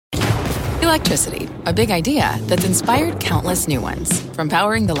Electricity, a big idea that's inspired countless new ones. From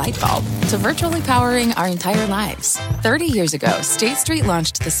powering the light bulb to virtually powering our entire lives. 30 years ago, State Street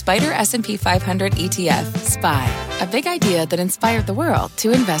launched the Spider S&P 500 ETF, SPY. A big idea that inspired the world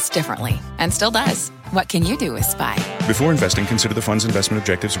to invest differently. And still does. What can you do with SPY? Before investing, consider the fund's investment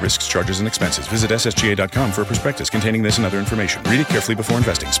objectives, risks, charges, and expenses. Visit ssga.com for a prospectus containing this and other information. Read it carefully before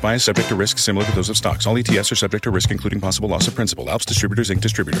investing. SPY is subject to risks similar to those of stocks. All ETFs are subject to risk, including possible loss of principal. Alps Distributors, Inc.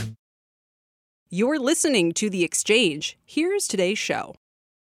 Distributor. You're listening to The Exchange. Here's today's show.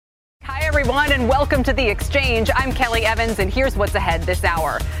 Hi, everyone, and welcome to The Exchange. I'm Kelly Evans, and here's what's ahead this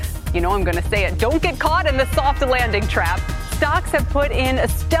hour. You know I'm going to say it. Don't get caught in the soft landing trap. Stocks have put in a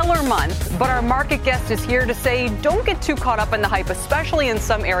stellar month, but our market guest is here to say don't get too caught up in the hype, especially in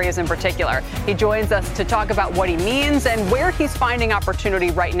some areas in particular. He joins us to talk about what he means and where he's finding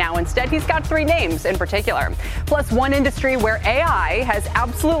opportunity right now. Instead, he's got three names in particular. Plus, one industry where AI has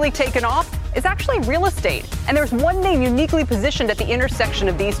absolutely taken off is actually real estate. And there's one name uniquely positioned at the intersection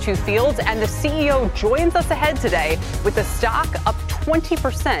of these two fields, and the CEO joins us ahead today with the stock up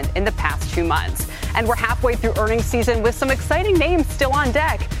 20% in the past 2 months. And we're halfway through earnings season with some exciting names still on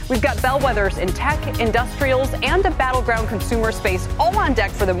deck. We've got Bellwethers in tech, industrials, and a battleground consumer space all on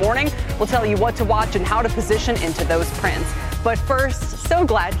deck for the morning. We'll tell you what to watch and how to position into those prints. But first, so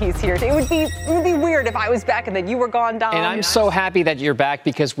glad he's here. It would be weird if I was back and then you were gone, Dom. And I'm so happy that you're back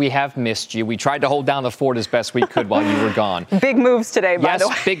because we have missed you. We tried to hold down the fort as best we could while you were gone. Big moves today, by the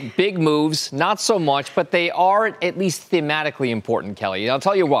way. Yes, big moves. Not so much, but they are at least thematically important, Kelly. And I'll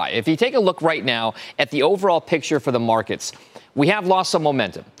tell you why. If you take a look right now at the overall picture for the markets, we have lost some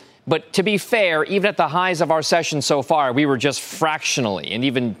momentum. But to be fair, even at the highs of our session so far, we were just fractionally, and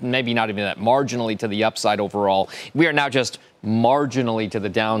even maybe not even that, marginally to the upside overall. We are now just marginally to the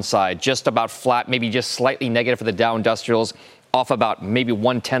downside, just about flat, maybe just slightly negative for the Dow Industrials, off about maybe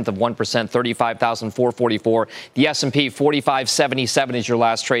 0.1%, 35,444. The S&P 4577 is your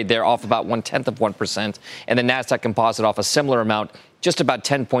last trade there, off about 0.1%. And the Nasdaq Composite off a similar amount, just about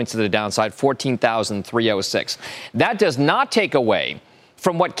 10 points to the downside, 14,306. That does not take away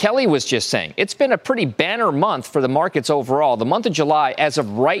from what Kelly was just saying. It's been a pretty banner month for the markets overall. The month of July, as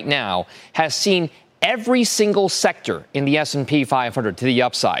of right now, has seen every single sector in the S&P 500 to the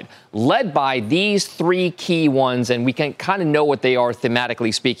upside, led by these three key ones, and we can kind of know what they are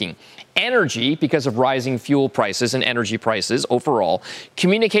thematically speaking. Energy, because of rising fuel prices and energy prices overall.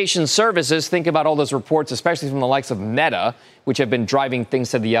 Communication services, think about all those reports, especially from the likes of Meta, which have been driving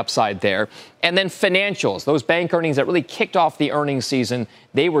things to the upside there. And then financials, those bank earnings that really kicked off the earnings season,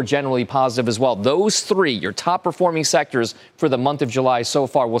 they were generally positive as well. Those three, your top performing sectors for the month of July so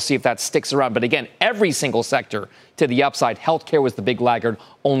far. We'll see if that sticks around. But again, every single sector to the upside. Healthcare was the big laggard,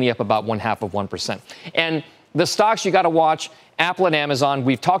 only up about 0.5%. And the stocks you got to watch, Apple and Amazon,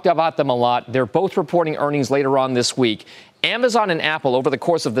 we've talked about them a lot. They're both reporting earnings later on this week. Amazon and Apple, over the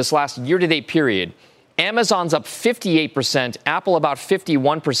course of this last year-to-date period, Amazon's up 58%, Apple about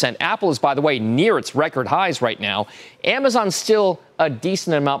 51%. Apple is, by the way, near its record highs right now. Amazon's still a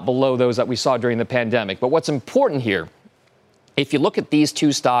decent amount below those that we saw during the pandemic. But what's important here, if you look at these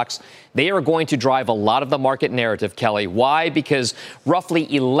two stocks, they are going to drive a lot of the market narrative, Kelly. Why? Because roughly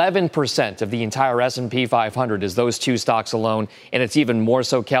 11% of the entire S&P 500 is those two stocks alone. And it's even more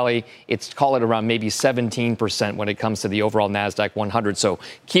so, Kelly. It's, call it around maybe 17% when it comes to the overall NASDAQ 100. So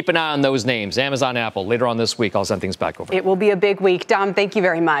keep an eye on those names. Amazon, Apple. Later on this week, I'll send things back over. It will be a big week. Dom, thank you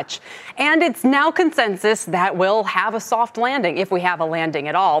very much. And it's now consensus that we'll have a soft landing, if we have a landing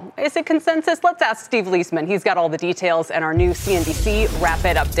at all. Is it consensus? Let's ask Steve Leisman. He's got all the details and our new CNBC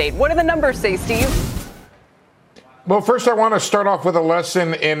Rapid Update. What do the numbers say, Steve? Well, first, I want to start off with a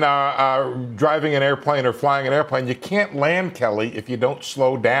lesson in driving an airplane or flying an airplane. You can't land, Kelly, if you don't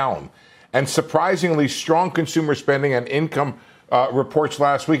slow down. And surprisingly, strong consumer spending and income reports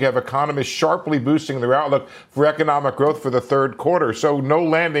last week have economists sharply boosting their outlook for economic growth for the third quarter. So no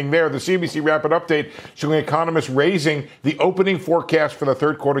landing there. The CBC Rapid Update showing economists raising the opening forecast for the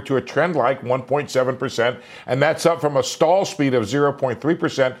third quarter to a trend-like 1.7%, and that's up from a stall speed of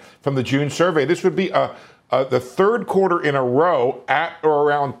 0.3% from the June survey. This would be the third quarter in a row at or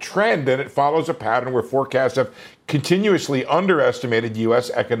around trend, and it follows a pattern where forecasts have continuously underestimated U.S.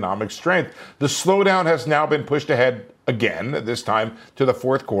 economic strength. The slowdown has now been pushed ahead again, this time to the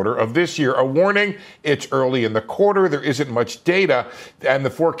fourth quarter of this year. A warning, it's early in the quarter, there isn't much data, and the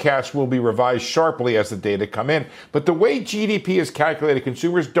forecast will be revised sharply as the data come in. But the way GDP is calculated,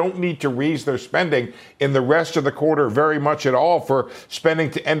 consumers don't need to raise their spending in the rest of the quarter very much at all for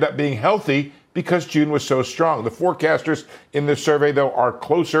spending to end up being healthy because June was so strong. The forecasters in this survey, though, are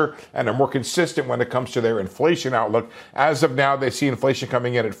closer and are more consistent when it comes to their inflation outlook. As of now, they see inflation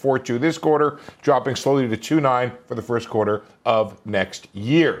coming in at 4.2 this quarter, dropping slowly to 2.9 for the first quarter of next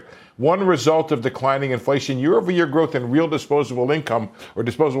year. One result of declining inflation, year-over-year growth in real disposable income or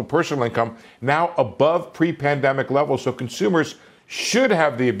disposable personal income now above pre-pandemic levels. So consumers should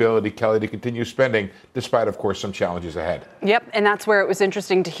have the ability, Kelly, to continue spending, despite, of course, some challenges ahead. Yep, and that's where it was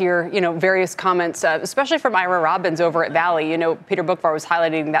interesting to hear, various comments, especially from Ira Robbins over at Valley. Peter Bookvar was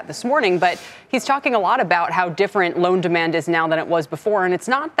highlighting that this morning, but he's talking a lot about how different loan demand is now than it was before, and it's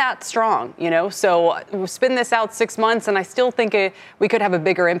not that strong, So we'll spin this out 6 months, and I still think we could have a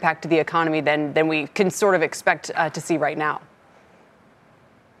bigger impact to the economy than we can sort of expect to see right now.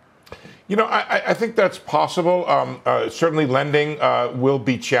 I think that's possible. Certainly lending will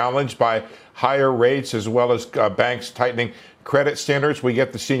be challenged by higher rates as well as banks tightening credit standards. We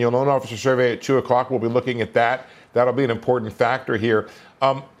get the senior loan officer survey at 2 o'clock. We'll be looking at that. That'll be an important factor here.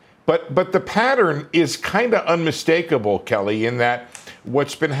 But the pattern is kind of unmistakable, Kelly, in that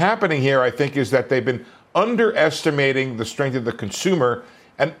what's been happening here, I think, is that they've been underestimating the strength of the consumer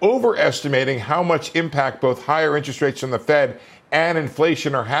and overestimating how much impact both higher interest rates from the Fed and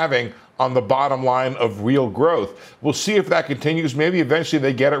inflation are having on the bottom line of real growth. We'll see if that continues. Maybe eventually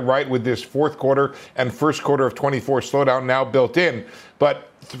they get it right with this fourth quarter and first quarter of 24 slowdown now built in. But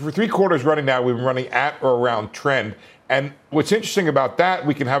for 3 quarters running now, we've been running at or around trend. And what's interesting about that,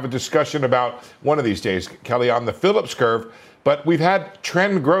 we can have a discussion about one of these days, Kelly, on the Phillips curve. But we've had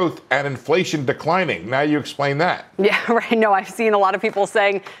trend growth and inflation declining. Now you explain that. Yeah, right. No, I've seen a lot of people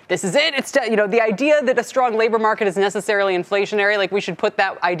saying this is it. It's, the idea that a strong labor market is necessarily inflationary, like we should put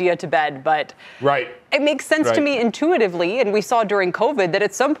that idea to bed. But right. It makes sense to me intuitively. And we saw during COVID that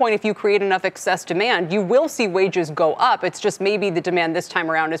at some point, if you create enough excess demand, you will see wages go up. It's just maybe the demand this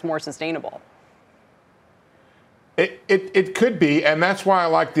time around is more sustainable. It could be. And that's why I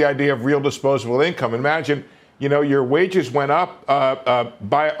like the idea of real disposable income. Imagine, your wages went up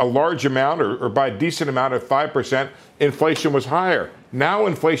by a large amount or by a decent amount of 5%. Inflation was higher. Now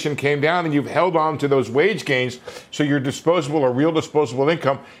inflation came down and you've held on to those wage gains. So your disposable or real disposable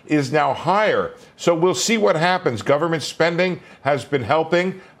income is now higher. So we'll see what happens. Government spending has been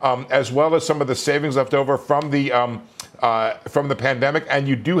helping, as well as some of the savings left over from the pandemic. And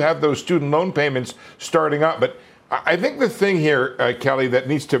you do have those student loan payments starting up. But I think the thing here, Kelly, that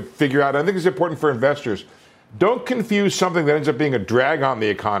needs to figure out, I think it's important for investors. Don't confuse something that ends up being a drag on the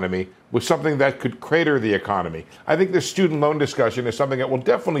economy with something that could crater the economy. I think the student loan discussion is something that will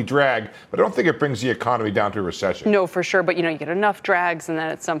definitely drag, but I don't think it brings the economy down to a recession. No, for sure. But, you get enough drags, and then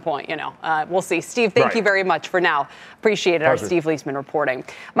at some point, we'll see. Steve, thank you very much for now. Appreciate it. Our Steve Leisman reporting.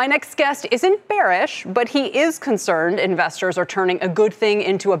 My next guest isn't bearish, but he is concerned investors are turning a good thing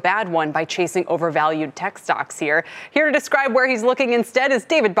into a bad one by chasing overvalued tech stocks here. Here to describe where he's looking instead is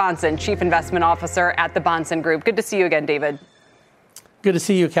David Bahnsen, Chief Investment Officer at the Bahnsen Group. Good to see you again, David. Good to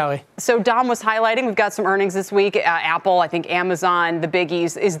see you, Kelly. So Dom was highlighting, we've got some earnings this week, Apple, I think Amazon, the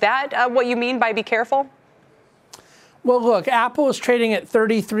biggies. Is that what you mean by be careful? Well, look, Apple is trading at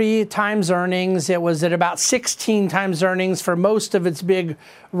 33 times earnings. It was at about 16 times earnings for most of its big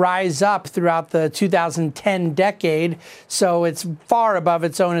rise up throughout the 2010 decade. So it's far above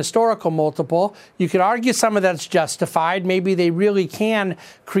its own historical multiple. You could argue some of that's justified. Maybe they really can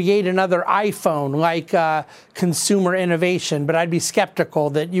create another iPhone like consumer innovation, but I'd be skeptical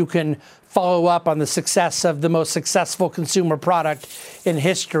that you can follow up on the success of the most successful consumer product in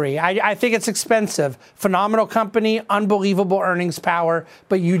history. I think it's expensive. Phenomenal company, unbelievable earnings power,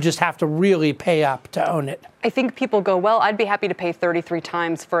 but you just have to really pay up to own it. I think people go, well, I'd be happy to pay 33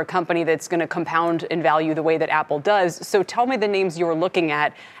 times for a company that's going to compound in value the way that Apple does. So tell me the names you're looking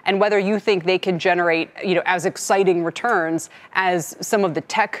at and whether you think they can generate, as exciting returns as some of the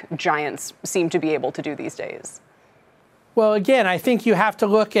tech giants seem to be able to do these days. Well, again, I think you have to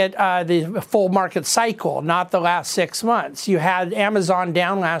look at the full market cycle, not the last 6 months. You had Amazon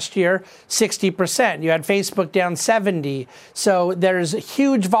down last year 60%. You had Facebook down 70%. So there's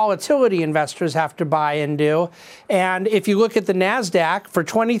huge volatility investors have to buy into. And if you look at the NASDAQ, for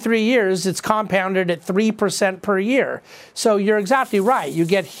 23 years, it's compounded at 3% per year. So you're exactly right. You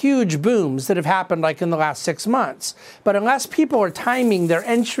get huge booms that have happened like in the last 6 months. But unless people are timing their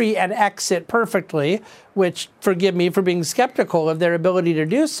entry and exit perfectly, which, forgive me for being skeptical of their ability to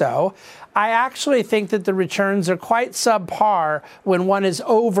do so, I actually think that the returns are quite subpar when one is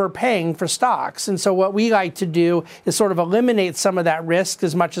overpaying for stocks. And so what we like to do is sort of eliminate some of that risk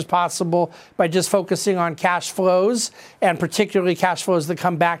as much as possible by just focusing on cash flows, and particularly cash flows that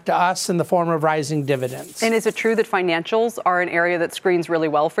come back to us in the form of rising dividends. And is it true that financials are an area that screens really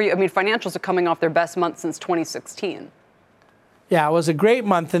well for you? I mean, financials are coming off their best month since 2016. Yeah, it was a great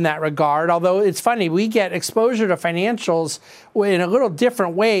month in that regard, although it's funny, we get exposure to financials in a little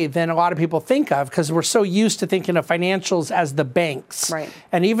different way than a lot of people think of, because we're so used to thinking of financials as the banks. Right.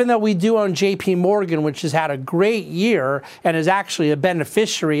 And even though we do own JP Morgan, which has had a great year and is actually a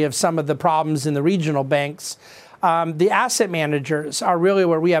beneficiary of some of the problems in the regional banks, the asset managers are really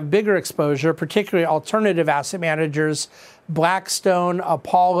where we have bigger exposure, particularly alternative asset managers. Blackstone,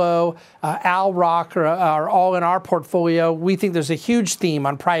 Apollo, Owl Rock are all in our portfolio. We think there's a huge theme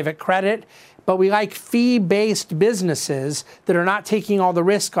on private credit, but we like fee-based businesses that are not taking all the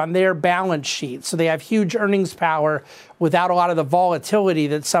risk on their balance sheet. So they have huge earnings power without a lot of the volatility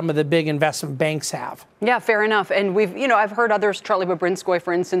that some of the big investment banks have. Yeah, fair enough. And I've heard others, Charlie Babrinskoy,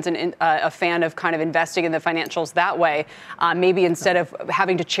 for instance, a fan of kind of investing in the financials that way, maybe instead of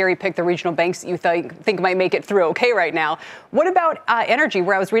having to cherry pick the regional banks that you think might make it through okay right now. What about energy,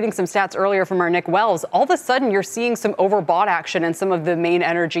 where I was reading some stats earlier from our Nick Wells? All of a sudden, you're seeing some overbought action in some of the main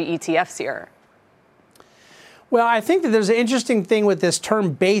energy ETFs here. Well, I think that there's an interesting thing with this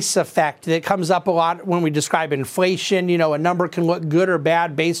term base effect that comes up a lot when we describe inflation. You know, a number can look good or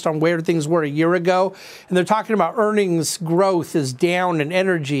bad based on where things were a year ago. And they're talking about earnings growth is down in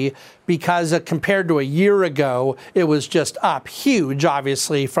energy because compared to a year ago, it was just up huge,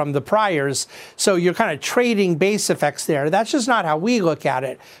 obviously, from the priors. So you're kind of trading base effects there. That's just not how we look at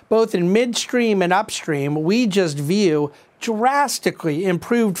it. Both in midstream and upstream, we just view drastically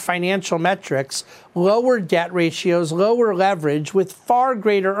improved financial metrics, lower debt ratios, lower leverage with far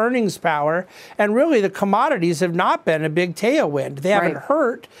greater earnings power. And really, the commodities have not been a big tailwind. They haven't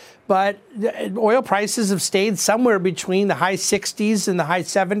hurt, but oil prices have stayed somewhere between the high 60s and the high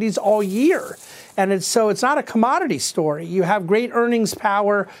 70s all year. And it's not a commodity story. You have great earnings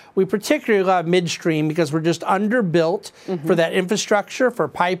power. We particularly love midstream because we're just underbuilt for that infrastructure, for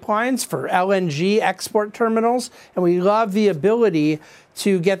pipelines, for LNG export terminals. And we love the ability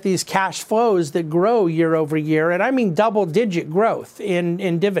to get these cash flows that grow year over year. And I mean double-digit growth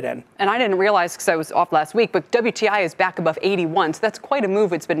in dividend. And I didn't realize, because I was off last week, but WTI is back above 81. So that's quite a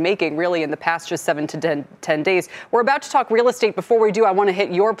move it's been making, really, in the past just 7 to 10 days. We're about to talk real estate. Before we do, I want to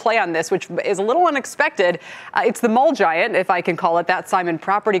hit your play on this, which is a little unexpected. It's the mall giant, if I can call it that, Simon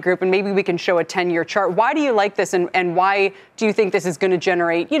Property Group. And maybe we can show a 10-year chart. Why do you like this, and why do you think this is going to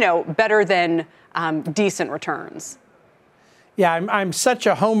generate, better than decent returns? Yeah, I'm such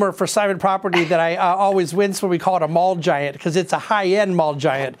a homer for Simon Property that I always wince when we call it a mall giant, because it's a high-end mall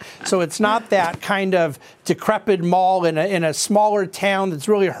giant. So it's not that kind of decrepit mall in a smaller town that's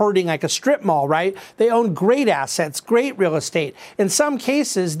really hurting like a strip mall, right? They own great assets, great real estate. In some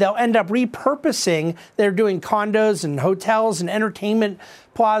cases, they'll end up repurposing. They're doing condos and hotels and entertainment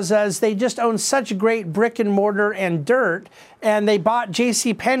plazas. They just own such great brick and mortar and dirt. And they bought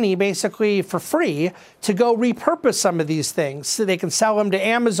JCPenney basically for free to go repurpose some of these things so they can sell them to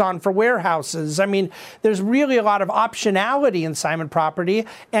Amazon for warehouses. I mean, there's really a lot of optionality in Simon Property.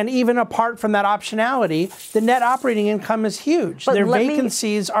 And even apart from that optionality, the net operating income is huge. Their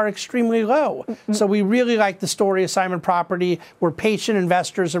vacancies are extremely low. So we really like the story of Simon Property. We're patient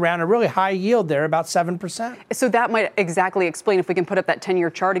investors around a really high yield there, about 7%. So that might exactly explain, if we can put up that 10-year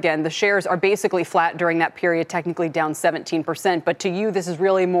chart again, the shares are basically flat during that period, technically down 17%. But to you, this is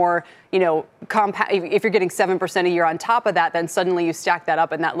really more, compound. If you're getting 7% a year on top of that, then suddenly you stack that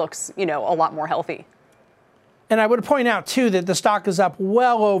up and that looks, a lot more healthy. And I would point out, too, that the stock is up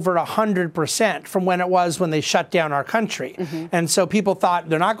well over 100% from when it was when they shut down our country. And so people thought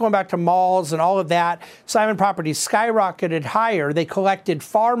they're not going back to malls and all of that. Simon Property skyrocketed higher. They collected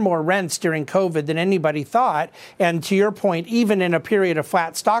far more rents during COVID than anybody thought. And to your point, even in a period of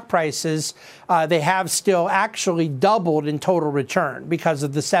flat stock prices, they have still actually doubled in total return because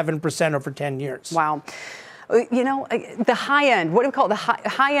of the 7% over 10 years. Wow. The high end, what do we call it? The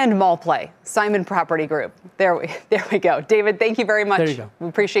high end mall play, Simon Property Group. There we go. David, thank you very much. There you go. We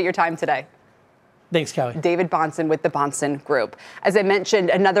appreciate your time today. Thanks, Kelly. David Bahnsen with the Bahnsen Group. As I mentioned,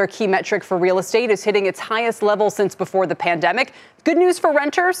 another key metric for real estate is hitting its highest level since before the pandemic. Good news for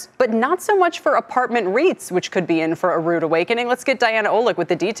renters, but not so much for apartment REITs, which could be in for a rude awakening. Let's get Diana Olick with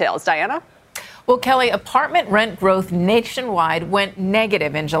the details. Diana? Well, Kelly, apartment rent growth nationwide went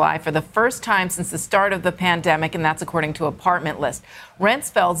negative in July for the first time since the start of the pandemic, and that's according to Apartment List. Rents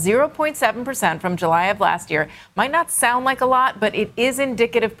fell 0.7% from July of last year. Might not sound like a lot, but it is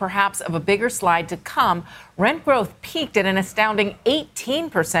indicative perhaps of a bigger slide to come. Rent growth peaked at an astounding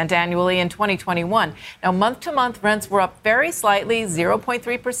 18% annually in 2021. Now, month to month, rents were up very slightly,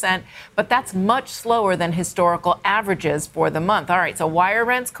 0.3%, but that's much slower than historical averages for the month. All right, so why are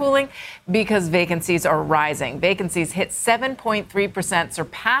rents cooling? Because vacancies are rising. Vacancies hit 7.3%,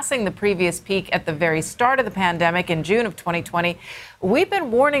 surpassing the previous peak at the very start of the pandemic in June of 2020. We've been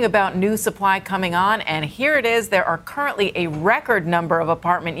warning about new supply coming on, and here it is. There are currently a record number of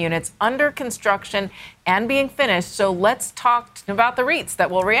apartment units under construction and being finished. So let's talk about the REITs that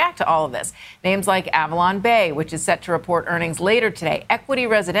will react to all of this. Names like Avalon Bay, which is set to report earnings later today, Equity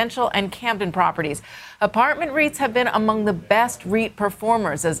Residential, and Camden Properties. Apartment REITs have been among the best REIT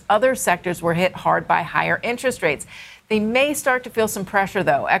performers as other sectors were hit hard by higher interest rates. They may start to feel some pressure,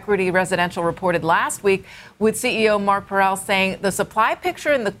 though. Equity Residential reported last week with CEO Mark Perrell saying the supply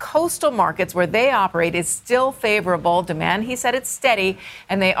picture in the coastal markets where they operate is still favorable. Demand, he said, it's steady,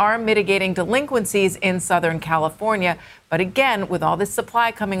 and they are mitigating delinquencies in Southern California. But again, with all this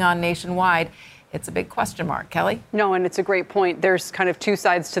supply coming on nationwide, it's a big question mark. Kelly? No, and it's a great point. There's kind of two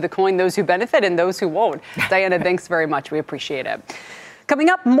sides to the coin, those who benefit and those who won't. Diana, thanks very much. We appreciate it. Coming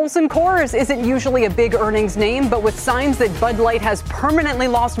up, Molson-Coors isn't usually a big earnings name, but with signs that Bud Light has permanently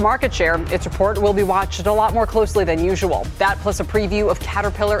lost market share, its report will be watched a lot more closely than usual. That plus a preview of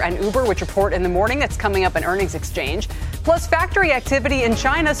Caterpillar and Uber, which report in the morning. That's coming up in Earnings Exchange. Plus factory activity in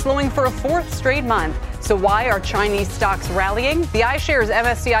China slowing for a fourth straight month. So why are Chinese stocks rallying? The iShares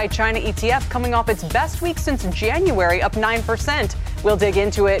MSCI China ETF coming off its best week since January, up 9%. We'll dig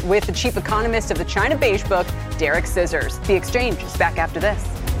into it with the chief economist of the China Beige Book, Derek Scissors. The Exchange is back after this.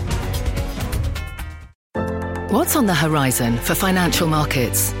 What's on the horizon for financial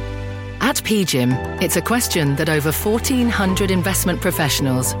markets? At PGIM, it's a question that over 1,400 investment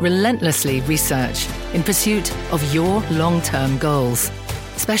professionals relentlessly research in pursuit of your long-term goals.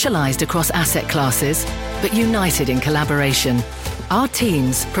 Specialized across asset classes, but united in collaboration, our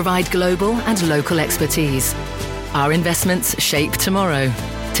teams provide global and local expertise. Our investments shape tomorrow,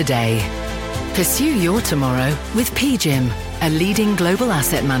 today. Pursue your tomorrow with PGIM, a leading global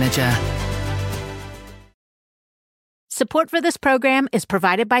asset manager. Support for this program is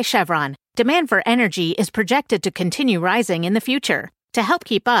provided by Chevron. Demand for energy is projected to continue rising in the future. To help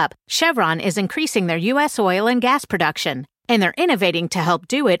keep up, Chevron is increasing their U.S. oil and gas production, and they're innovating to help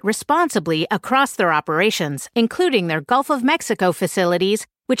do it responsibly across their operations, including their Gulf of Mexico facilities,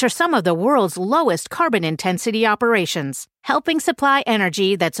 which are some of the world's lowest carbon intensity operations, helping supply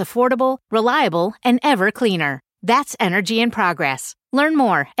energy that's affordable, reliable, and ever cleaner. That's energy in progress. Learn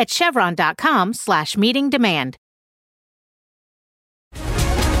more at chevron.com/meeting demand.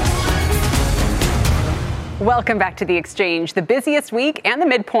 Welcome back to The Exchange. The busiest week and the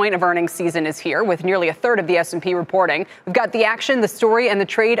midpoint of earnings season is here, with nearly a third of the S&P reporting. We've got the action, the story, and the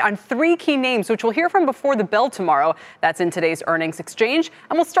trade on three key names, which we'll hear from before the bell tomorrow. That's in today's earnings exchange.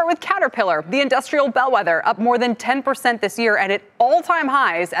 And we'll start with Caterpillar, the industrial bellwether, up more than 10% this year and at all-time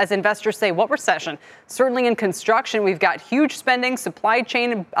highs as investors say, what recession? Certainly in construction, we've got huge spending, supply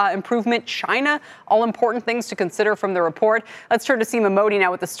chain improvement, China, all important things to consider from the report. Let's turn to Seema Modi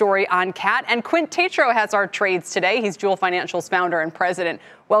now with the story on CAT. And Quint Tatro has our trades today. He's Jewel Financial's founder and president.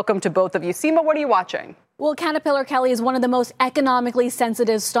 Welcome to both of you. Seema, what are you watching? Well, Caterpillar, Kelly, is one of the most economically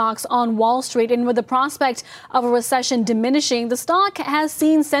sensitive stocks on Wall Street. And with the prospect of a recession diminishing, the stock has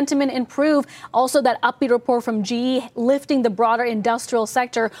seen sentiment improve. Also, that upbeat report from GE lifting the broader industrial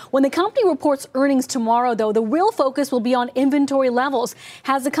sector. When the company reports earnings tomorrow, though, the real focus will be on inventory levels.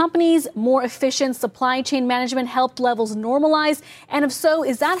 Has the company's more efficient supply chain management helped levels normalize? And if so,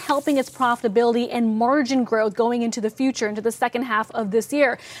 is that helping its profitability and margin growth going into the future, into the second half of this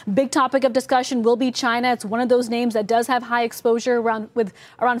year? Big topic of discussion will be China. It's one of those names that does have high exposure, with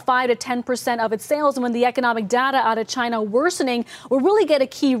around 5 to 10% of its sales. And when the economic data out of China worsening, we'll really get a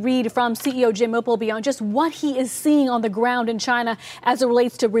key read from CEO Jim Appleby on just what he is seeing on the ground in China as it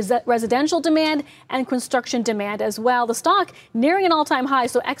relates to residential demand and construction demand as well. The stock nearing an all-time high,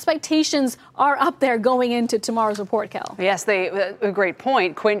 so expectations are up there going into tomorrow's report, Kel. Yes, a great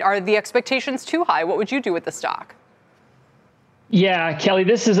point. Quint, are the expectations too high? What would you do with the stock? Yeah, Kelly,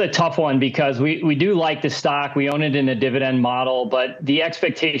 this is a tough one because we do like the stock. We own it in a dividend model, but the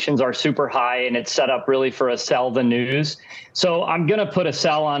expectations are super high and it's set up really for a sell the news. So I'm going to put a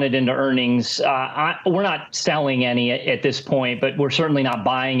sell on it into earnings. We're not selling any at this point, but we're certainly not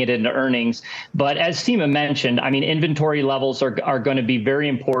buying it into earnings. But as Seema mentioned, I mean, inventory levels are going to be very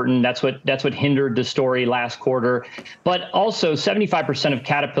important. That's what hindered the story last quarter. But also 75% of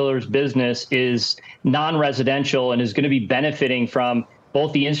Caterpillar's business is non-residential and is going to be benefiting from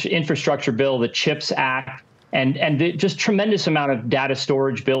both the infrastructure bill, the CHIPS Act, and the just tremendous amount of data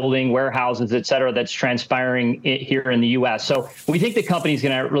storage building, warehouses, et cetera, that's transpiring here in the U.S. So we think the company is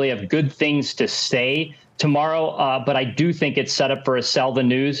going to really have good things to say tomorrow, but I do think it's set up for a sell the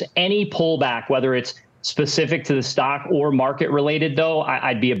news. Any pullback, whether it's specific to the stock or market related, though,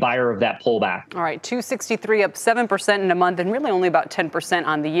 I'd be a buyer of that pullback. All right, 263 up 7% in a month and really only about 10%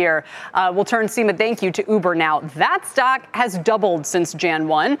 on the year. We'll turn, Seema, thank you, to Uber now. That stock has doubled since Jan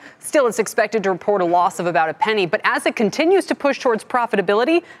 1. Still, it's expected to report a loss of about a penny. But as it continues to push towards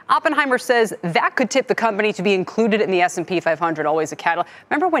profitability, Oppenheimer says that could tip the company to be included in the S&P 500, always a catalyst.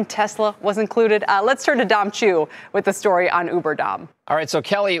 Remember when Tesla was included? Let's turn to Dom Chu with the story on Uber, Dom. All right, so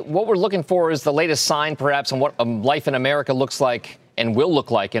Kelly, what we're looking for is the latest sign, perhaps, on what life in America looks like and will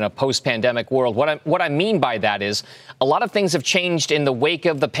look like in a post-pandemic world. What I mean by that is a lot of things have changed in the wake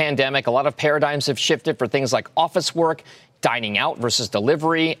of the pandemic. A lot of paradigms have shifted for things like office work, dining out versus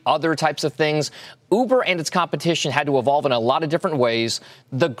delivery, other types of things. Uber and its competition had to evolve in a lot of different ways.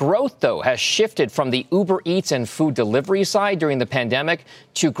 The growth, though, has shifted from the Uber Eats and food delivery side during the pandemic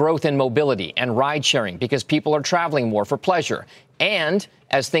to growth in mobility and ride sharing because people are traveling more for pleasure. And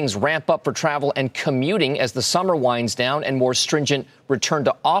as things ramp up for travel and commuting as the summer winds down and more stringent return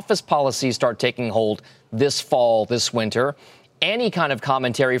to office policies start taking hold this fall, this winter, any kind of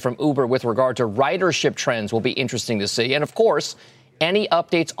commentary from Uber with regard to ridership trends will be interesting to see. And of course, any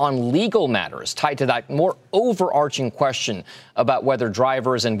updates on legal matters tied to that more overarching question about whether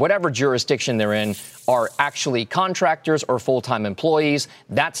drivers in whatever jurisdiction they're in are actually contractors or full-time employees.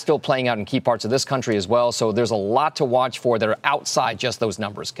 That's still playing out in key parts of this country as well. So there's a lot to watch for that are outside just those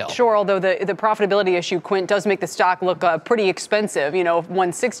numbers, Kel. Sure, although the profitability issue, Quint, does make the stock look pretty expensive. You know,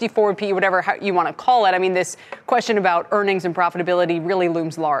 164p, whatever you want to call it. I mean, this question about earnings and profitability really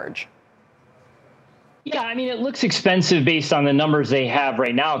looms large. Yeah, I mean, it looks expensive based on the numbers they have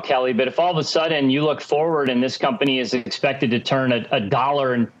right now, Kelly. But if all of a sudden you look forward and this company is expected to turn a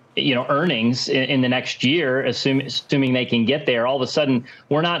dollar in earnings in the next year, assuming they can get there, all of a sudden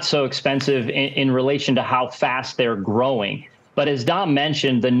we're not so expensive in relation to how fast they're growing. But as Dom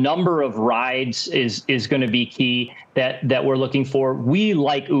mentioned, the number of rides is going to be key that we're looking for. We,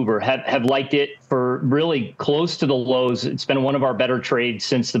 like Uber, have liked it for really close to the lows. It's been one of our better trades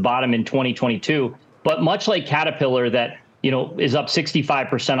since the bottom in 2022. But much like Caterpillar that, is up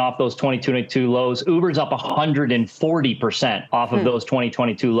 65% off those 2022 lows, Uber's up 140% off of those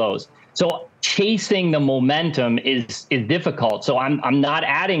 2022 lows. So chasing the momentum is difficult. So I'm not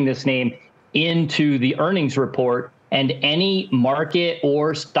adding this name into the earnings report, and any market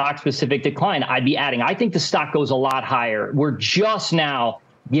or stock specific decline I'd be adding. I think the stock goes a lot higher. We're just now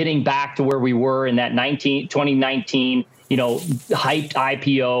getting back to where we were in that 2019, hyped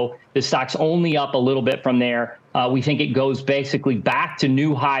IPO. The stock's only up a little bit from there. We think it goes basically back to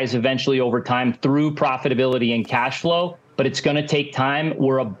new highs eventually over time through profitability and cash flow. But it's going to take time.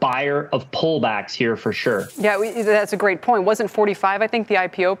 We're a buyer of pullbacks here for sure. Yeah, that's a great point. Wasn't 45, I think, the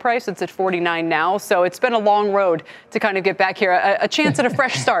IPO price? It's at 49 now. So it's been a long road to kind of get back here. A chance at a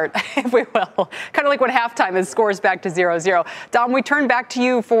fresh start, if we will. Kind of like when halftime is scores back to 0-0. Dom, we turn back to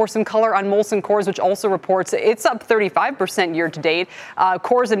you for some color on Molson-Coors, which also reports it's up 35% year to date.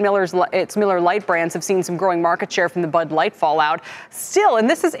 Coors and its Miller Lite brands have seen some growing market share from the Bud Light fallout. Still, and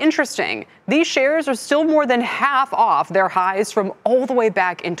this is interesting, these shares are still more than half off their highs from all the way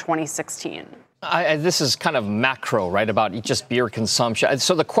back in 2016. This is kind of macro, right, about just beer consumption.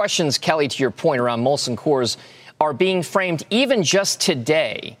 So the questions, Kelly, to your point around Molson-Coors are being framed even just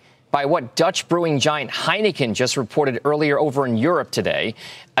today by what Dutch brewing giant Heineken just reported earlier over in Europe today.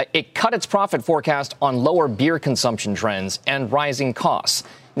 It cut its profit forecast on lower beer consumption trends and rising costs.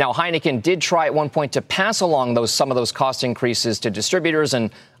 Now, Heineken did try at one point to pass along some of those cost increases to distributors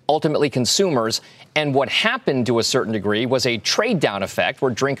and ultimately consumers. And what happened to a certain degree was a trade down effect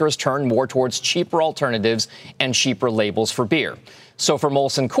where drinkers turned more towards cheaper alternatives and cheaper labels for beer. So for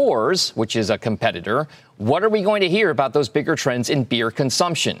Molson-Coors, which is a competitor, what are we going to hear about those bigger trends in beer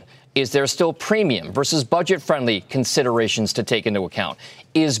consumption? Is there still premium versus budget-friendly considerations to take into account?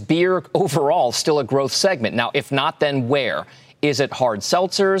 Is beer overall still a growth segment? Now, if not, then where? Is it hard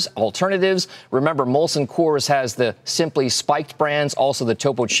seltzers, alternatives? Remember, Molson-Coors has the Simply Spiked brands, also the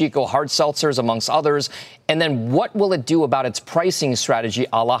Topo Chico hard seltzers, amongst others. And then what will it do about its pricing strategy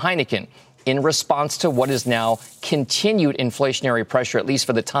a la Heineken in response to what is now continued inflationary pressure, at least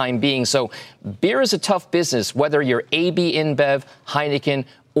for the time being? So beer is a tough business, whether you're AB InBev, Heineken,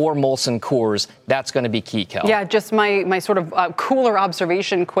 or Molson-Coors. That's going to be key, Kel. Yeah, just my sort of cooler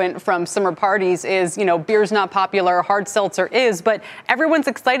observation, Quint, from summer parties is, beer's not popular, hard seltzer is, but everyone's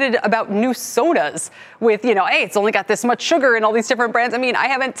excited about new sodas with, hey, it's only got this much sugar and all these different brands. I mean, I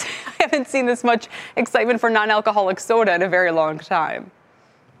haven't seen this much excitement for non-alcoholic soda in a very long time.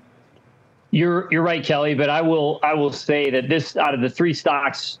 You're right, Kelly, but I will say that this, out of the three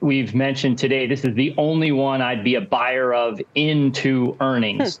stocks we've mentioned today, this is the only one I'd be a buyer of into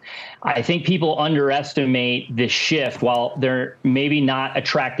earnings. I think people underestimate the shift. While they're maybe not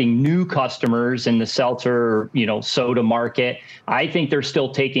attracting new customers in the seltzer, soda market, I think they're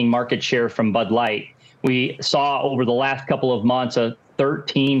still taking market share from Bud Light. We saw over the last couple of months a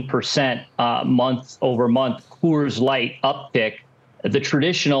 13% month over month Coors Light uptick. The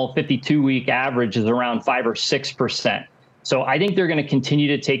traditional 52-week average is around 5 or 6%. So I think they're going to continue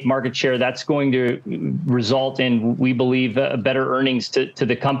to take market share. That's going to result in, we believe, better earnings to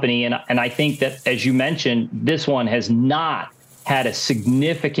the company. And I think that, as you mentioned, this one has not had a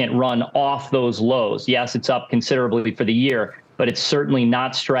significant run off those lows. Yes, it's up considerably for the year, but it's certainly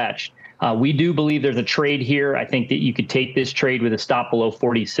not stretched. We do believe there's a trade here. I think that you could take this trade with a stop below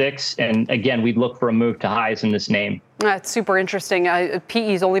 46. And again, we'd look for a move to highs in this name. It's super interesting.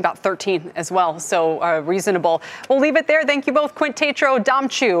 PE is only about 13 as well, so reasonable. We'll leave it there. Thank you both, Quint Tatro, Dom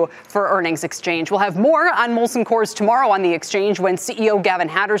Chu, for Earnings Exchange. We'll have more on Molson-Coors tomorrow on the Exchange when CEO Gavin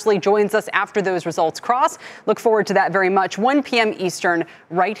Hattersley joins us after those results cross. Look forward to that very much. 1 p.m. Eastern,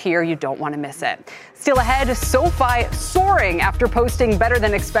 right here. You don't want to miss it. Still ahead, SoFi soaring after posting better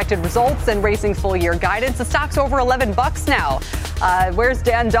than expected results and raising full year guidance. The stock's over $11 now. Where's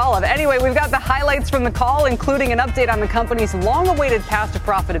Dan Dolev? Anyway, we've got the highlights from the call, including an update on the company's long-awaited path to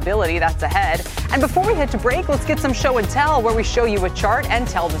profitability. That's ahead. And before we head to break, let's get some show and tell, where we show you a chart and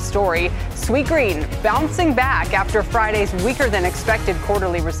tell the story. Sweetgreen bouncing back after Friday's weaker than expected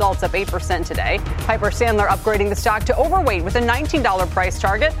quarterly results, up 8% today. Piper Sandler upgrading the stock to overweight with a $19 price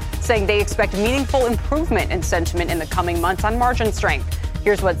target, saying they expect meaningful improvement in sentiment in the coming months on margin strength.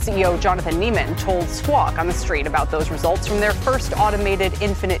 Here's what CEO Jonathan Neiman told Squawk on the Street about those results from their first automated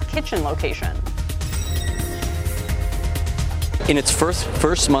Infinite Kitchen location. In its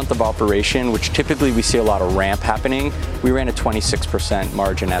first month of operation, which typically we see a lot of ramp happening, we ran a 26%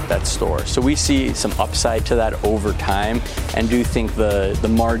 margin at that store. So we see some upside to that over time and do think the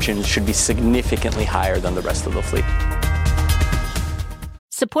margins should be significantly higher than the rest of the fleet.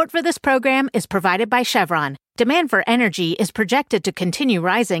 Support for this program is provided by Chevron. Demand for energy is projected to continue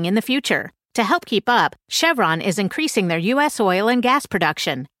rising in the future. To help keep up, Chevron is increasing their U.S. oil and gas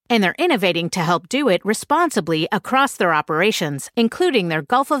production, and they're innovating to help do it responsibly across their operations, including their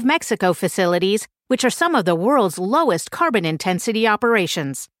Gulf of Mexico facilities, which are some of the world's lowest carbon intensity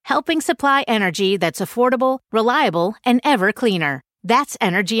operations, helping supply energy that's affordable, reliable, and ever cleaner. That's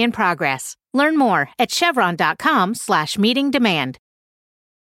energy in progress. Learn more at chevron.com/meeting demand.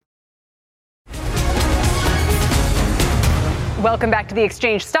 Welcome back to the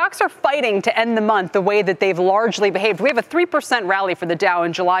Exchange. Stocks are fighting to end the month the way that they've largely behaved. We have a 3% rally for the Dow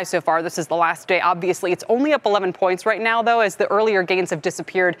in July so far. This is the last day. Obviously, it's only up 11 points right now, though, as the earlier gains have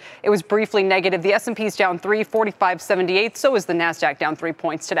disappeared. It was briefly negative. The S&P's down 3, 45.78. So is the NASDAQ, down 3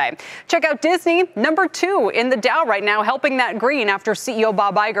 points today. Check out Disney, number 2 in the Dow right now, helping that green after CEO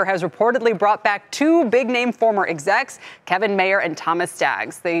Bob Iger has reportedly brought back 2 big-name former execs, Kevin Mayer and Thomas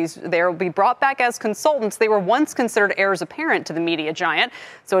Staggs. They'll be brought back as consultants. They were once considered heirs apparent to the media giant.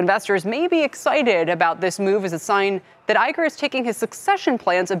 So investors may be excited about this move as a sign that Iger is taking his succession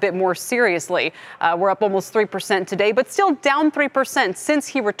plans a bit more seriously. We're up almost 3% today, but still down 3% since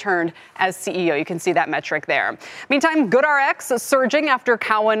he returned as CEO. You can see that metric there. Meantime, GoodRx is surging after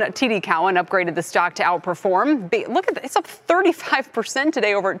TD Cowen upgraded the stock to outperform. Look at that. It's up 35%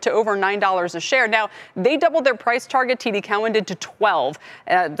 today to over $9 a share. Now, they doubled their price target. TD Cowen did to 12.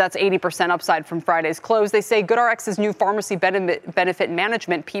 That's 80% upside from Friday's close. They say GoodRx's new pharmacy benefit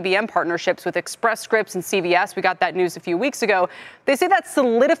management PBM partnerships with Express Scripts and CVS, we got that news a few weeks ago. They say that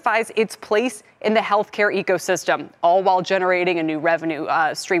solidifies its place in the healthcare ecosystem, all while generating a new revenue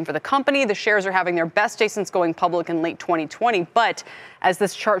stream for the company. The shares are having their best day since going public in late 2020. But as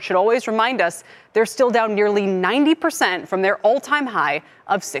this chart should always remind us, they're still down nearly 90% from their all-time high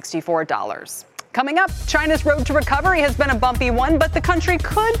of $64. Coming up, China's road to recovery has been a bumpy one, but the country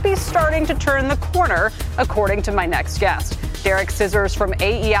could be starting to turn the corner, according to my next guest. Derek Scissors from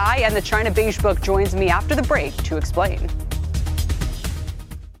AEI and the China Beige Book joins me after the break to explain.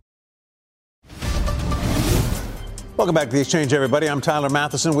 Welcome back to The Exchange, everybody. I'm Tyler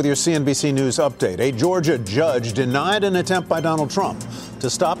Matheson with your CNBC News update. A Georgia judge denied an attempt by Donald Trump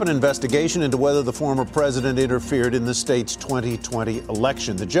to stop an investigation into whether the former president interfered in the state's 2020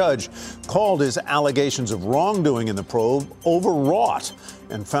 election. The judge called his allegations of wrongdoing in the probe overwrought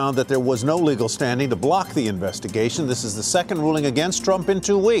and found that there was no legal standing to block the investigation. This is the second ruling against Trump in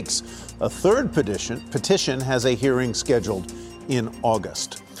 2 weeks. A third petition has a hearing scheduled in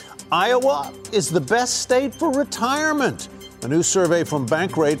August. Iowa is the best state for retirement. A new survey from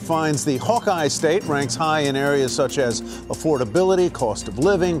Bankrate finds the Hawkeye state ranks high in areas such as affordability, cost of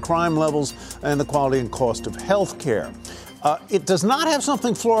living, crime levels, and the quality and cost of health care. It does not have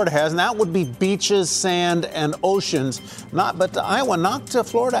something Florida has, and that would be beaches, sand, and oceans. But Iowa knocked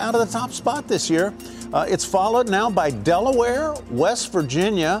Florida out of the top spot this year. It's followed now by Delaware, West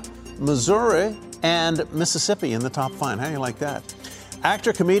Virginia, Missouri, and Mississippi in the top 5. How do you like that?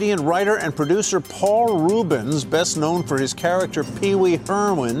 Actor, comedian, writer, and producer Paul Reubens, best known for his character Pee Wee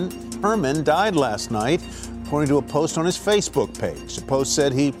Herman, died last night, according to a post on his Facebook page. The post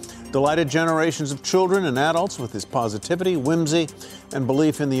said he delighted generations of children and adults with his positivity, whimsy, and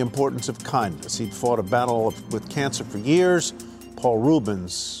belief in the importance of kindness. He'd fought a battle with cancer for years. Paul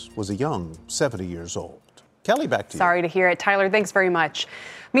Reubens was a young 70 years old. Kelly, back to you. Sorry to hear it. Tyler, thanks very much.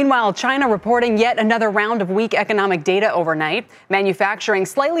 Meanwhile, China reporting yet another round of weak economic data overnight. Manufacturing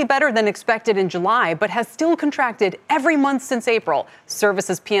slightly better than expected in July, but has still contracted every month since April.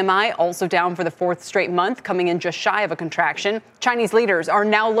 Services PMI also down for the fourth straight month, coming in just shy of a contraction. Chinese leaders are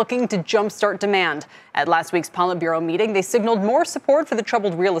now looking to jumpstart demand. At last week's Politburo meeting, they signaled more support for the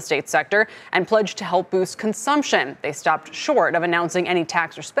troubled real estate sector and pledged to help boost consumption. They stopped short of announcing any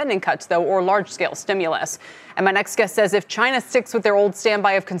tax or spending cuts, though, or large-scale stimulus. And my next guest says if China sticks with their old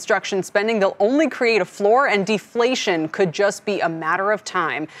standby of construction spending, they'll only create a floor, and deflation could just be a matter of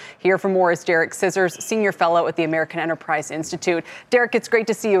time. Here for more is Derek Scissors, Senior Fellow at the American Enterprise Institute. Derek, it's great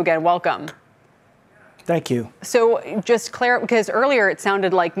to see you again. Welcome. Thank you. So just because earlier it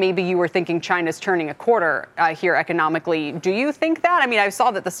sounded like maybe you were thinking China's turning a quarter here economically. Do you think that? I mean, I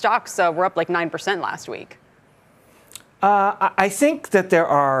saw that the stocks were up like 9% last week. I think that there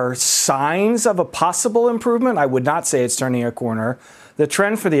are signs of a possible improvement. I would not say it's turning a corner. The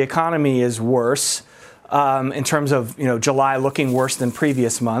trend for the economy is worse in terms of, July looking worse than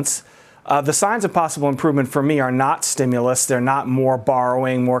previous months. The signs of possible improvement for me are not stimulus. They're not more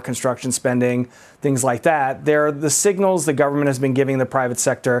borrowing, more construction spending, things like that. They're the signals the government has been giving the private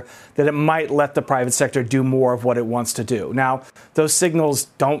sector that it might let the private sector do more of what it wants to do. Now, those signals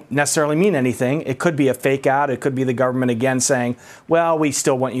don't necessarily mean anything. It could be a fake out. It could be the government again saying, well, we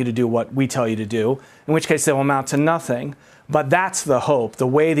still want you to do what we tell you to do, in which case they will amount to nothing. But that's the hope. The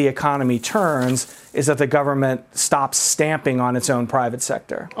way the economy turns is that the government stops stamping on its own private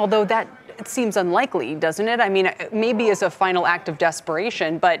sector. Although that it seems unlikely, doesn't it? I mean, maybe as a final act of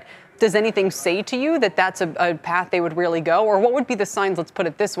desperation, but does anything say to you that that's a path they would really go? Or what would be the signs, let's put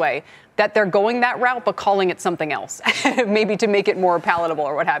it this way, that they're going that route but calling it something else, maybe to make it more palatable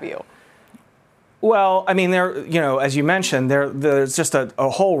or what have you? Well, I mean, as you mentioned, there's just a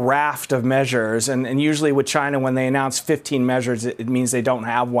whole raft of measures. And usually with China, when they announce 15 measures, it means they don't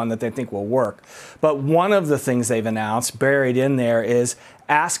have one that they think will work. But one of the things they've announced, buried in there, is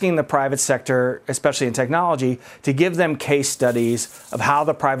asking the private sector, especially in technology, to give them case studies of how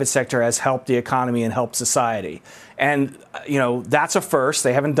the private sector has helped the economy and helped society. And, that's a first.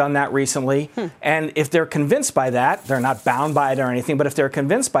 They haven't done that recently. And if they're convinced by that, they're not bound by it or anything, but if they're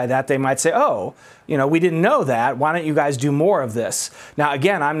convinced by that, they might say, oh, we didn't know that. Why don't you guys do more of this? Now,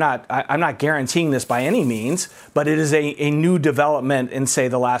 again, I'm not guaranteeing this by any means, but it is a new development in, say,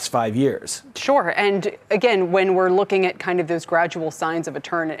 the last 5 years. Sure. And again, when we're looking at kind of those gradual signs of a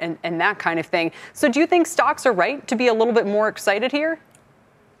turn and that kind of thing. So do you think stocks are right to be a little bit more excited here?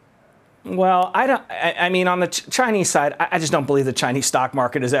 Well, I mean, on the Chinese side, I just don't believe the Chinese stock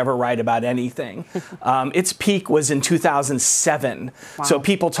market is ever right about anything. Its peak was in 2007. Wow. So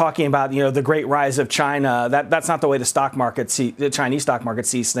people talking about, the great rise of China, that's not the way the Chinese stock market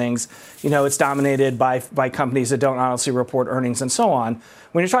sees things. It's dominated by companies that don't honestly report earnings and so on.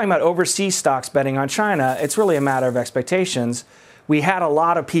 When you're talking about overseas stocks betting on China, it's really a matter of expectations. We had a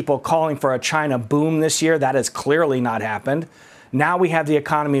lot of people calling for a China boom this year. That has clearly not happened. Now we have the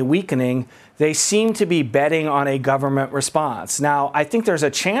economy weakening. They seem to be betting on a government response. Now, I think there's a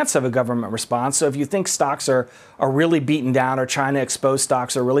chance of a government response. So if you think stocks are really beaten down, or China-exposed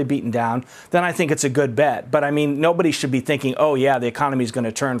stocks are really beaten down, then I think it's a good bet. But I mean, nobody should be thinking, oh, yeah, the economy is going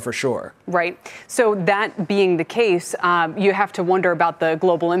to turn for sure. Right. So that being the case, you have to wonder about the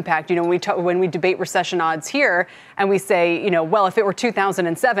global impact. You know, when we debate recession odds here and we say, you know, well, if it were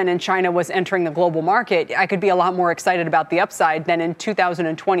 2007 and China was entering the global market, I could be a lot more excited about the upside than in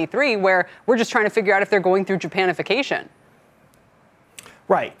 2023, where we're just trying to figure out if they're going through Japanification.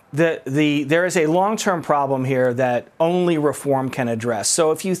 Right. There is a long-term problem here that only reform can address.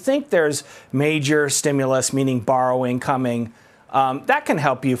 So if you think there's major stimulus, meaning borrowing, coming, that can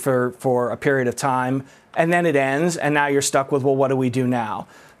help you for a period of time, and then it ends, and now you're stuck with, well, what do we do now?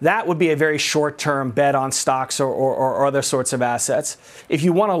 That would be a very short-term bet on stocks or other sorts of assets. If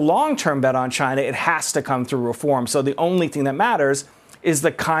you want a long-term bet on China, it has to come through reform. So the only thing that matters is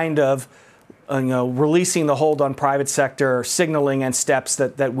the kind of releasing the hold on private sector signaling and steps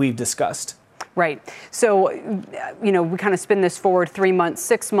that we've discussed. Right. So, you know, we kind of spin this forward 3 months,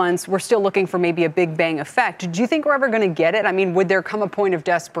 6 months. We're still looking for maybe a big bang effect. Do you think we're ever going to get it? I mean, would there come a point of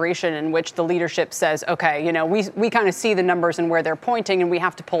desperation in which the leadership says, OK, you know, we kind of see the numbers and where they're pointing and we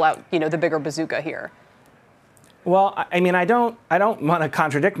have to pull out, you know, the bigger bazooka here? Well, I mean, I don't want to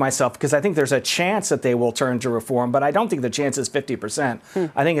contradict myself, because I think there's a chance that they will turn to reform, but I don't think the chance is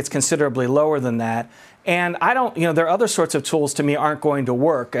 50%. I think it's considerably lower than that. And there are other sorts of tools to me aren't going to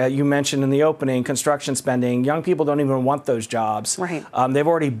work. You mentioned in the opening, construction spending. Young people don't even want those jobs. Right. They've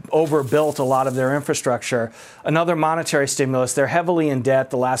already overbuilt a lot of their infrastructure. Another monetary stimulus. They're heavily in debt.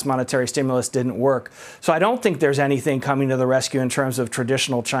 The last monetary stimulus didn't work. So I don't think there's anything coming to the rescue in terms of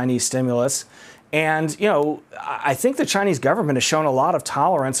traditional Chinese stimulus. And, you know, I think the Chinese government has shown a lot of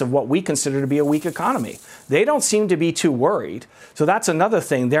tolerance of what we consider to be a weak economy. They don't seem to be too worried. So that's another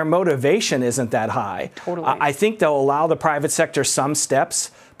thing. Their motivation isn't that high. Totally. I think they'll allow the private sector some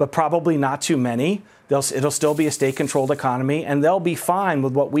steps, but probably not too many. It'll still be a state-controlled economy, and they'll be fine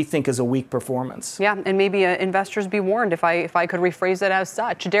with what we think is a weak performance. Yeah, and maybe investors be warned, if I could rephrase it as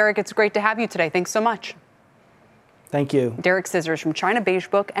such. Derek, it's great to have you today. Thanks so much. Thank you. Derek Scissors from China Beige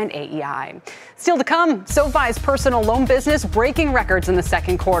Book and AEI. Still to come, SoFi's personal loan business breaking records in the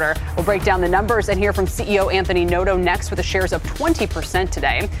second quarter. We'll break down the numbers and hear from CEO Anthony Noto next, with the shares up 20%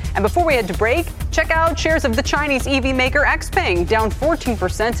 today. And before we head to break, check out shares of the Chinese EV maker XPeng, down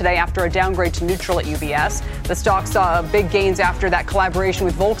 14% today after a downgrade to neutral at UBS. The stock saw big gains after that collaboration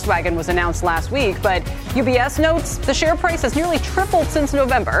with Volkswagen was announced last week, but UBS notes the share price has nearly tripled since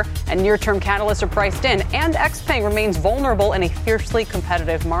November, and near-term catalysts are priced in, and XPeng remains vulnerable in a fiercely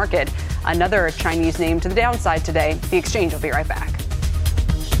competitive market. Another Chinese name to the downside today. The Exchange will be right back.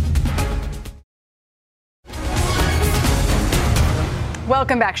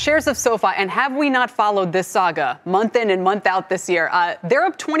 Welcome back. Shares of SoFi, and have we not followed this saga month in and month out this year? They're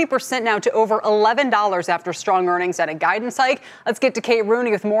up 20% now to over $11 after strong earnings and a guidance hike. Let's get to Kate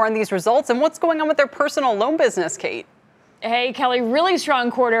Rooney with more on these results and what's going on with their personal loan business, Kate. Hey, Kelly, really strong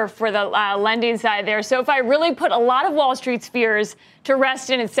quarter for the lending side there. SoFi really put a lot of Wall Street's fears to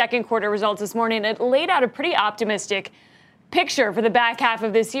rest in its second quarter results this morning. It laid out a pretty optimistic picture for the back half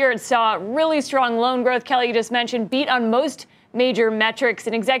of this year. It saw really strong loan growth. Kelly, you just mentioned, beat on most major metrics,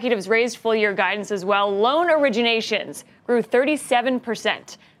 and executives raised full-year guidance as well. Loan originations grew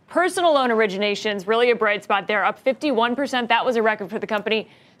 37%. Personal loan originations, really a bright spot there, up 51%. That was a record for the company.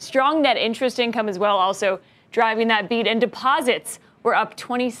 Strong net interest income as well, also driving that beat, and deposits were up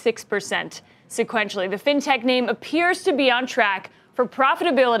 26% sequentially. The fintech name appears to be on track for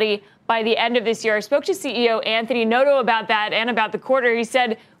profitability by the end of this year. I spoke to CEO Anthony Noto about that and about the quarter. He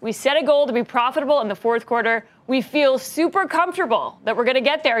said, we set a goal to be profitable in the fourth quarter. We feel super comfortable that we're going to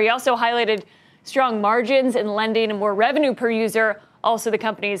get there. He also highlighted strong margins in lending and more revenue per user, also the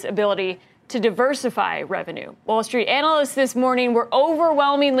company's ability to diversify revenue. Wall Street analysts this morning were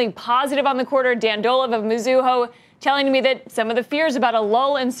overwhelmingly positive on the quarter. Dan Dolev of Mizuho telling me that some of the fears about a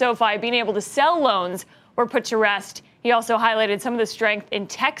lull in SoFi being able to sell loans were put to rest. He also highlighted some of the strength in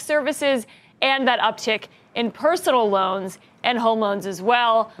tech services and that uptick in personal loans and home loans as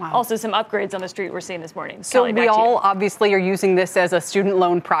well. Wow. Also some upgrades on the street we're seeing this morning. So Kelly, we all obviously are using this as a student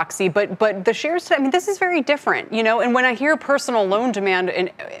loan proxy, but the shares, I mean, this is very different, you know, and when I hear personal loan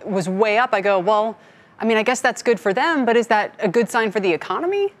demand was way up, I go, well, I mean, I guess that's good for them, but is that a good sign for the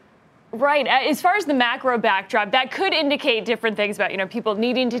economy? Right. As far as the macro backdrop, that could indicate different things about, you know, people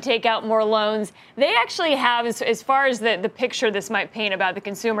needing to take out more loans. They actually have, as far as the picture this might paint about the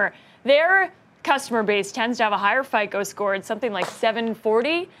consumer, their customer base tends to have a higher FICO score. It's something like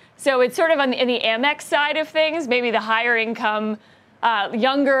 740. So it's sort of in the Amex side of things, maybe the higher income,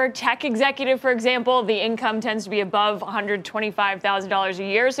 younger tech executive, for example, the income tends to be above $125,000 a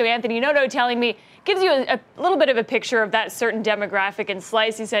year. So Anthony Noto telling me gives you a little bit of a picture of that certain demographic and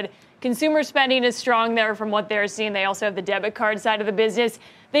slice. He said consumer spending is strong there from what they're seeing. They also have the debit card side of the business.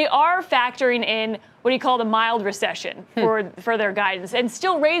 They are factoring in what he called a mild recession for their guidance and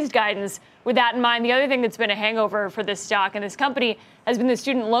still raised guidance with that in mind. The other thing that's been a hangover for this stock and this company has been the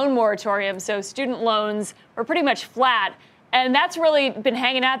student loan moratorium. So student loans are pretty much flat. And that's really been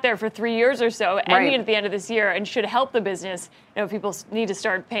hanging out there for 3 years or so, ending at the end of this year, and should help the business. You know, people need to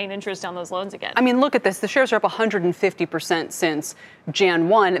start paying interest on those loans again. I mean, look at this. The shares are up 150% since Jan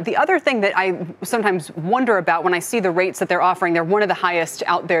 1. The other thing that I sometimes wonder about when I see the rates that they're offering, they're one of the highest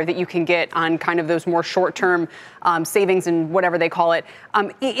out there that you can get on kind of those more short-term savings and whatever they call it.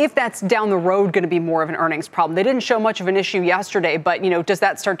 If that's down the road going to be more of an earnings problem. They didn't show much of an issue yesterday, but, you know, does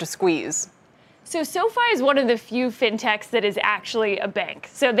that start to squeeze? So SoFi is one of the few fintechs that is actually a bank.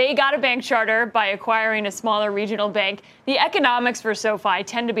 So they got a bank charter by acquiring a smaller regional bank. The economics for SoFi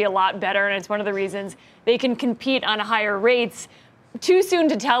tend to be a lot better, and it's one of the reasons they can compete on higher rates. Too soon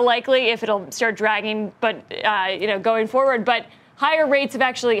to tell likely if it'll start dragging, but going forward. But higher rates have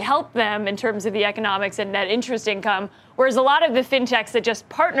actually helped them in terms of the economics and net interest income, whereas a lot of the fintechs that just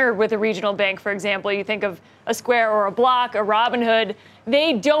partner with a regional bank, for example, you think of a Square or a Block, a Robinhood,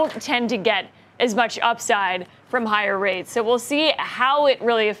 they don't tend to get as much upside from higher rates. So we'll see how it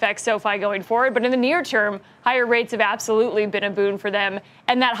really affects SoFi going forward. But in the near term, higher rates have absolutely been a boon for them.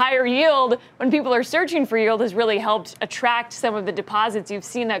 And that higher yield, when people are searching for yield, has really helped attract some of the deposits. You've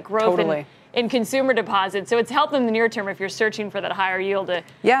seen that growth in consumer deposits. So it's helped in the near term if you're searching for that higher yield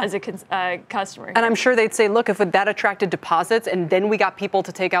as a customer. And I'm sure they'd say, look, if that attracted deposits and then we got people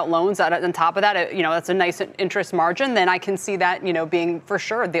to take out loans on top of that, that's a nice interest margin, then I can see that, being for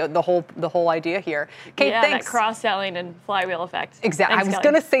sure the whole idea here. Kate, thanks. That cross-selling and flywheel effect. Exactly. Thanks,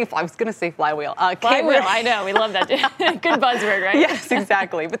 I was going to say flywheel. Flywheel, I know. We love that. Good buzzword, right? Yes,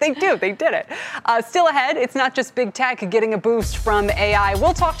 exactly. But they did it. Still ahead, it's not just big tech getting a boost from AI.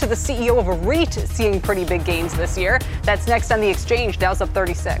 We'll talk to the CEO of a REIT seeing pretty big gains this year. That's next on The Exchange. Dow's up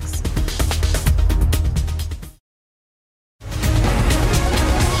 36.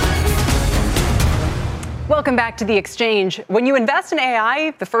 Welcome back to The Exchange. When you invest in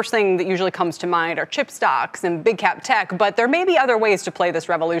AI, the first thing that usually comes to mind are chip stocks and big cap tech, but there may be other ways to play this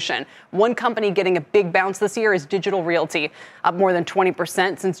revolution. One company getting a big bounce this year is Digital Realty, up more than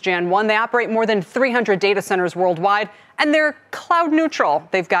 20% since Jan 1. They operate more than 300 data centers worldwide, and they're cloud neutral.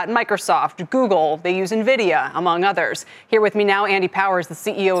 They've got Microsoft, Google, they use NVIDIA, among others. Here with me now, Andy Powers, the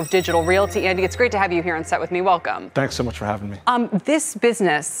CEO of Digital Realty. Andy, it's great to have you here on set with me. Welcome. Thanks so much for having me. This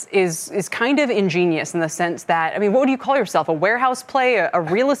business is kind of ingenious in the sense that, what would you call yourself? A warehouse play, a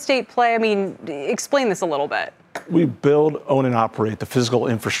real estate play? Explain this a little bit. We build, own, and operate the physical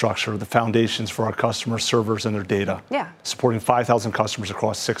infrastructure, the foundations for our customers, servers, and their data. Yeah. Supporting 5,000 customers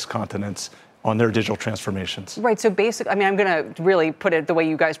across 6 continents on their digital transformations. Right. So basically, I'm going to really put it the way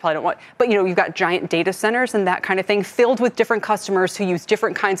you guys probably don't want, but you've got giant data centers and that kind of thing filled with different customers who use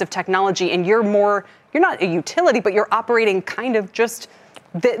different kinds of technology. And you're not a utility, but you're operating kind of just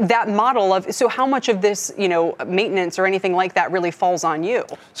that model of, so how much of this, maintenance or anything like that really falls on you?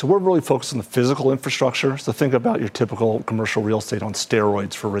 So we're really focused on the physical infrastructure. So think about your typical commercial real estate on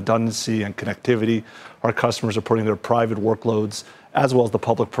steroids for redundancy and connectivity. Our customers are putting their private workloads as well as the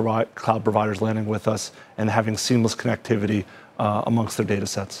public cloud providers landing with us and having seamless connectivity amongst their data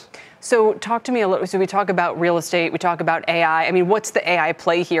sets. So talk to me a little. So we talk about real estate, we talk about AI. What's the AI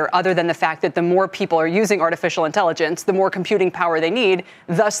play here other than the fact that the more people are using artificial intelligence, the more computing power they need,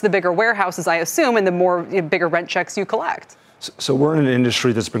 thus the bigger warehouses, I assume, and the more bigger rent checks you collect? So we're in an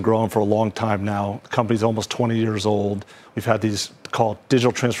industry that's been growing for a long time now. The company's almost 20 years old. We've had these called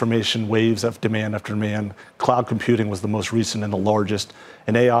digital transformation waves of demand after demand. Cloud computing was the most recent and the largest.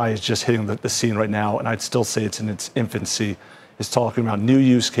 And AI is just hitting the scene right now. And I'd still say it's in its infancy. It's talking about new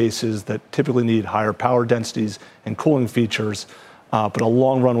use cases that typically need higher power densities and cooling features, but a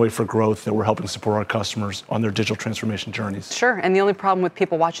long runway for growth that we're helping support our customers on their digital transformation journeys. Sure. And the only problem with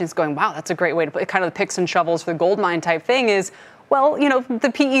people watching is going, wow, that's a great way to put kind of the picks and shovels for the gold mine type thing is, well,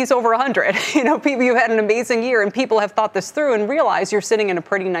 the PE is over 100. People, you've had an amazing year and people have thought this through and realize you're sitting in a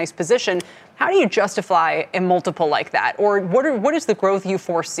pretty nice position. How do you justify a multiple like that? Or what is the growth you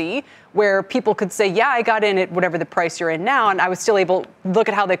foresee where people could say, yeah, I got in at whatever the price you're in now, and I was still able to look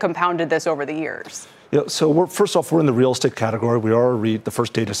at how they compounded this over the years? So first off, we're in the real estate category. We are a REIT, the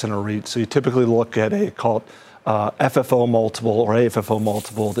first data center REIT. So you typically look at FFO multiple or AFFO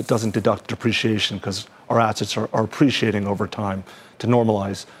multiple that doesn't deduct depreciation because our assets are appreciating over time to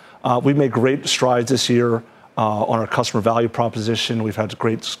normalize. We've made great strides this year on our customer value proposition. We've had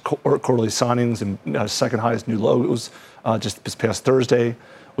great quarterly signings and second highest new logos just this past Thursday.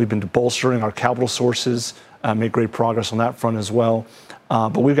 We've been bolstering our capital sources, made great progress on that front as well.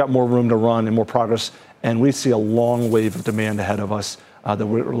 But we've got more room to run and more progress, and we see a long wave of demand ahead of us that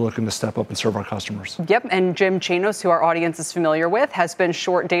we're looking to step up and serve our customers. Yep, and Jim Chanos, who our audience is familiar with, has been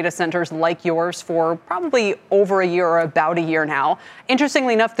short data centers like yours for probably over a year or about a year now.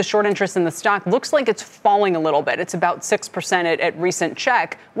 Interestingly enough, the short interest in the stock looks like it's falling a little bit. It's about 6% at recent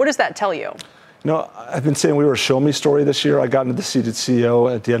check. What does that tell you? You know, I've been saying we were a show-me story this year. I got into the seat as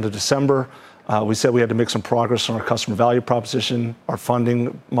CEO at the end of December. We said we had to make some progress on our customer value proposition, our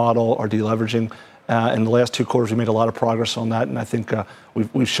funding model, our deleveraging. In the last 2 quarters, we made a lot of progress on that, and I think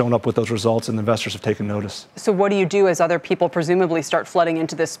we've shown up with those results, and investors have taken notice. So what do you do as other people presumably start flooding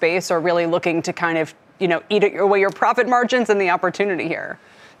into this space or really looking to kind of, eat away your profit margins and the opportunity here?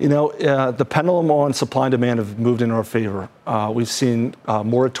 The pendulum on supply and demand have moved in our favor. We've seen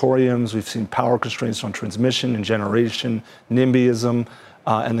moratoriums, we've seen power constraints on transmission and generation, NIMBYism,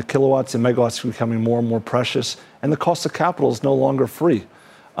 and the kilowatts and megawatts are becoming more and more precious, and the cost of capital is no longer free.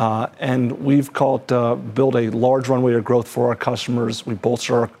 And we've build a large runway of growth for our customers. We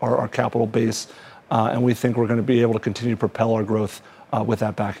bolster our capital base, and we think we're going to be able to continue to propel our growth with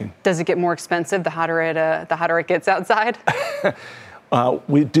that backing. Does it get more expensive the hotter it gets outside?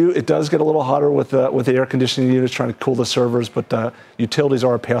 It does get a little hotter with the air conditioning units trying to cool the servers, but utilities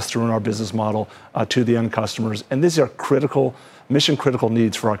are a pass-through in our business model to the end customers. And these are mission-critical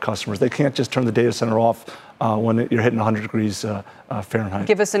needs for our customers. They can't just turn the data center off when you're hitting 100 degrees Fahrenheit.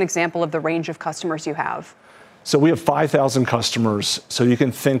 Give us an example of the range of customers you have. So we have 5,000 customers. So you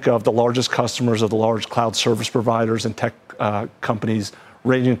can think of the largest customers of the large cloud service providers and tech companies,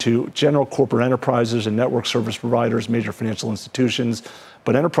 ranging to general corporate enterprises and network service providers, major financial institutions,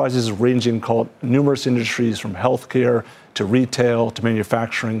 but enterprises ranging numerous industries from healthcare to retail to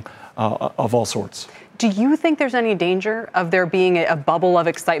manufacturing of all sorts. Do you think there's any danger of there being a bubble of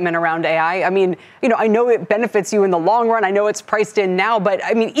excitement around AI? I mean, I know it benefits you in the long run. I know it's priced in now, but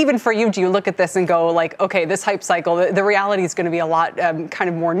I mean, even for you, do you look at this and go like, okay, this hype cycle, the reality is going to be a lot kind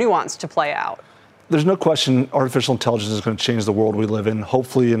of more nuanced to play out? There's no question artificial intelligence is going to change the world we live in,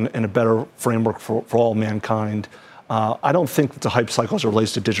 hopefully in a better framework for all mankind. I don't think that the hype cycles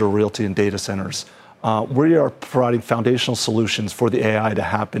relates to digital realty and data centers. We are providing foundational solutions for the AI to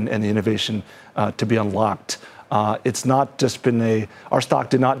happen and the innovation to be unlocked. It's not just been our stock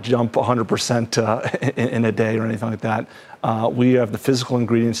did not jump 100% in a day or anything like that. We have the physical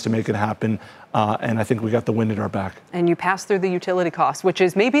ingredients to make it happen, and I think we got the wind at our back. And you pass through the utility costs, which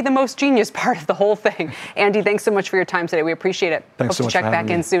is maybe the most genius part of the whole thing. Andy, thanks so much for your time today. We appreciate it. Thanks so much for having me. Hope to check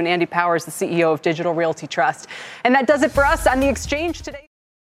back in soon. Andy Powers, the CEO of Digital Realty Trust. And that does it for us on The Exchange today.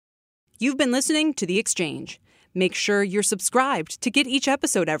 You've been listening to The Exchange. Make sure you're subscribed to get each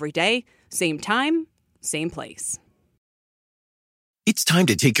episode every day, same time, same place. It's time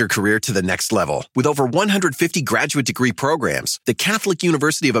to take your career to the next level. With over 150 graduate degree programs, the Catholic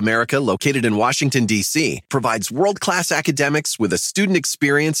University of America, located in Washington, D.C., provides world-class academics with a student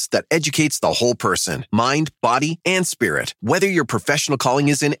experience that educates the whole person, mind, body, and spirit. Whether your professional calling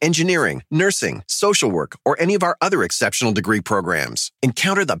is in engineering, nursing, social work, or any of our other exceptional degree programs,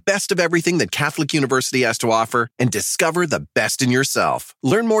 encounter the best of everything that Catholic University has to offer and discover the best in yourself.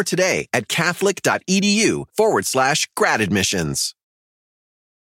 Learn more today at catholic.edu/grad admissions.